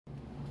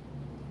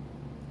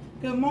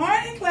Good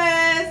morning,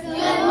 class.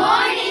 Good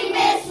morning,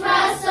 Miss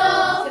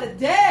Russell.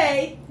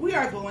 Today, we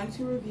are going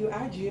to review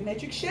our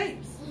geometric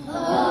shapes.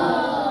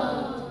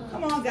 Oh.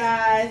 Come on,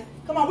 guys.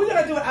 Come on, we're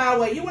going to do it our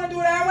way. You want to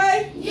do it our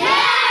way?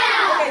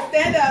 Yeah! Okay,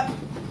 stand up.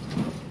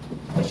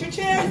 Put your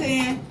chairs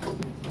in.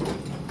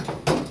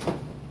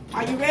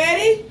 Are you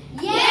ready?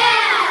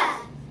 Yeah!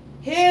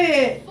 Hit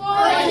it.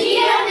 For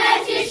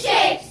geometric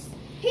shapes,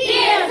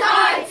 here's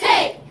our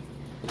take.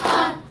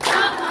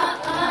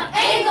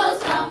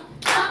 Angles,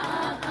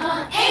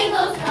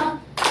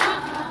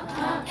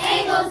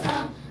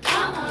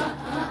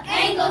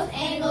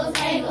 angles, angles,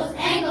 angles,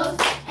 angles,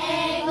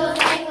 angles,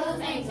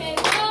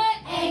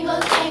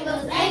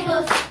 angles,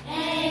 angles,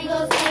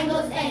 angles,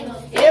 angles,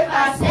 angles. If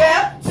I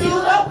step to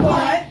a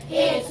point,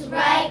 It's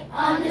right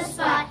on the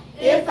spot.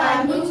 If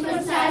I move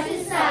from side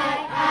to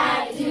side,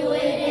 I do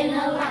it in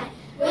a line.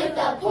 With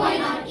a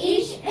point on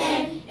each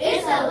end,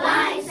 it's a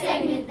line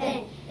segment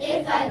then.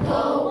 If I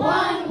go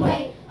one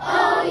way,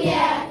 oh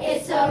yeah,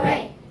 it's a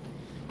ray.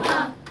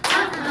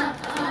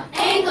 Angles,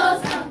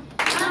 angles,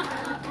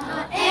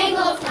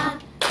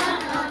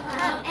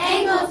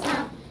 angles,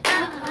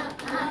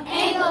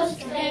 angles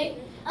straight.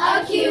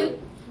 Acute,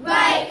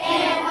 right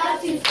and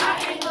obtuse, our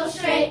angle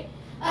straight.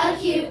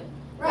 Acute,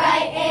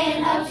 right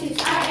and obtuse,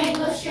 our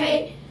angle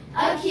straight.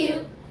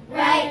 Acute,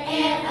 right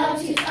and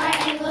obtuse, our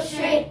angle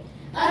straight.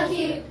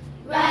 Acute,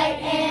 right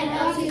and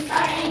obtuse,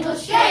 our angle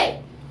straight.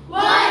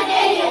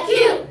 180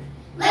 acute,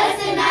 less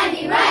than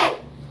 90 right,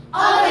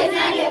 always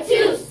 90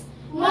 obtuse,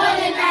 more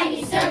than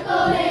 90,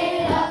 circle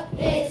it up,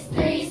 it's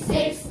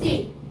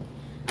 360.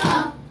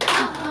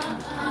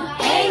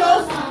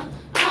 Angles,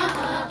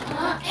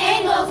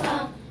 angles,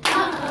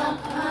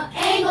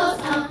 angles,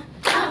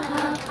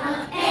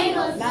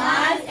 angles,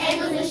 lines,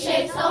 angles, and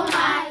shapes, oh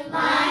my,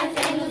 lines,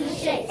 angles, and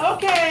shapes.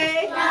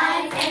 okay.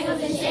 Lines,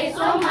 angles, and shapes,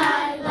 oh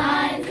my,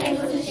 lines,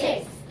 angles, and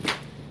shapes.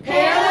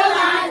 Parallel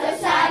lines are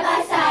side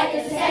by side,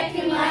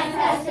 intersecting lines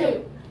pass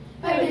through.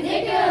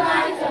 Perpendicular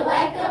lines are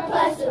like a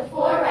plus with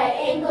 4 right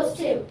angles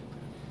too.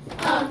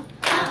 Triangles,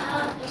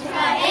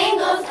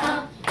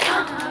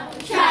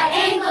 triangles,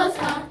 triangles,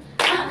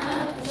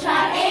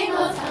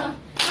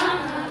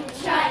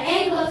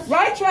 triangles.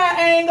 Right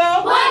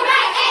triangle. 1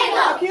 right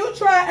angle, Acute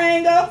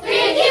triangle. 3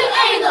 acute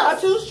angles,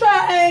 Obtuse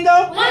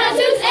triangle. 1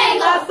 obtuse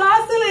angle,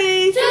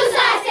 Isosceles. 2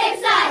 sides, same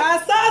side,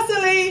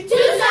 Isosceles. 2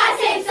 sides,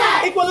 same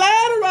side,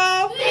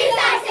 Equilateral. 3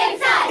 sides, same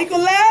side,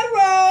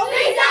 Equilateral.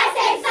 3 sides,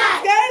 same side,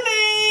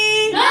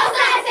 Scaling. no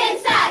sides, same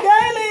side,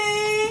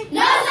 Scaling.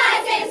 no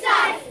sides, same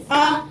side.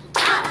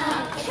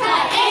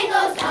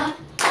 Triangles,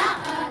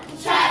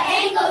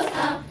 triangles,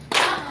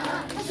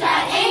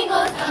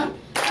 triangles,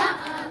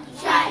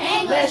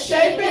 triangles. Let's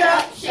shape it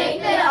up.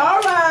 Shape it up.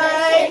 All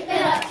right. Shape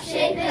it up.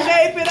 Shape it up.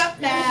 Shape it up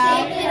now.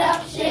 Shape it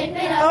up. Shape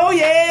it up. Oh,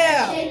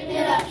 yeah. Shape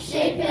it up.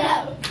 Shape it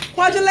up.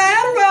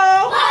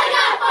 Quadrilateral.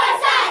 Polygon 4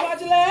 sides.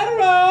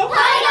 Quadrilateral.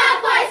 Polygon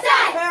 4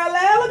 sides.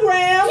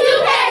 Parallelogram. 2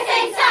 pairs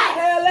same sides.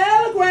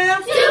 Parallelogram.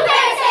 2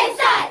 pairs same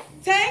sides.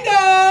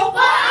 Tangle.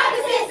 4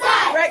 opposite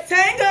sides.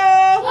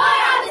 Rectangle. 4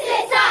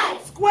 opposite sides.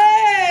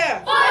 Square.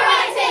 4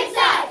 right same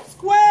sides.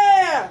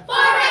 Square. 4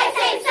 right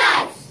same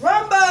sides.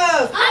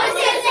 Rhombus.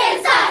 Opposite same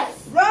sides.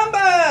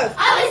 Rhombus.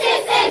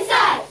 Opposite same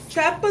sides.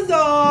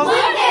 Trapezoid.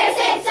 1 pair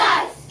same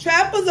sides.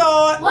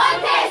 Trapezoid. 1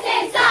 pair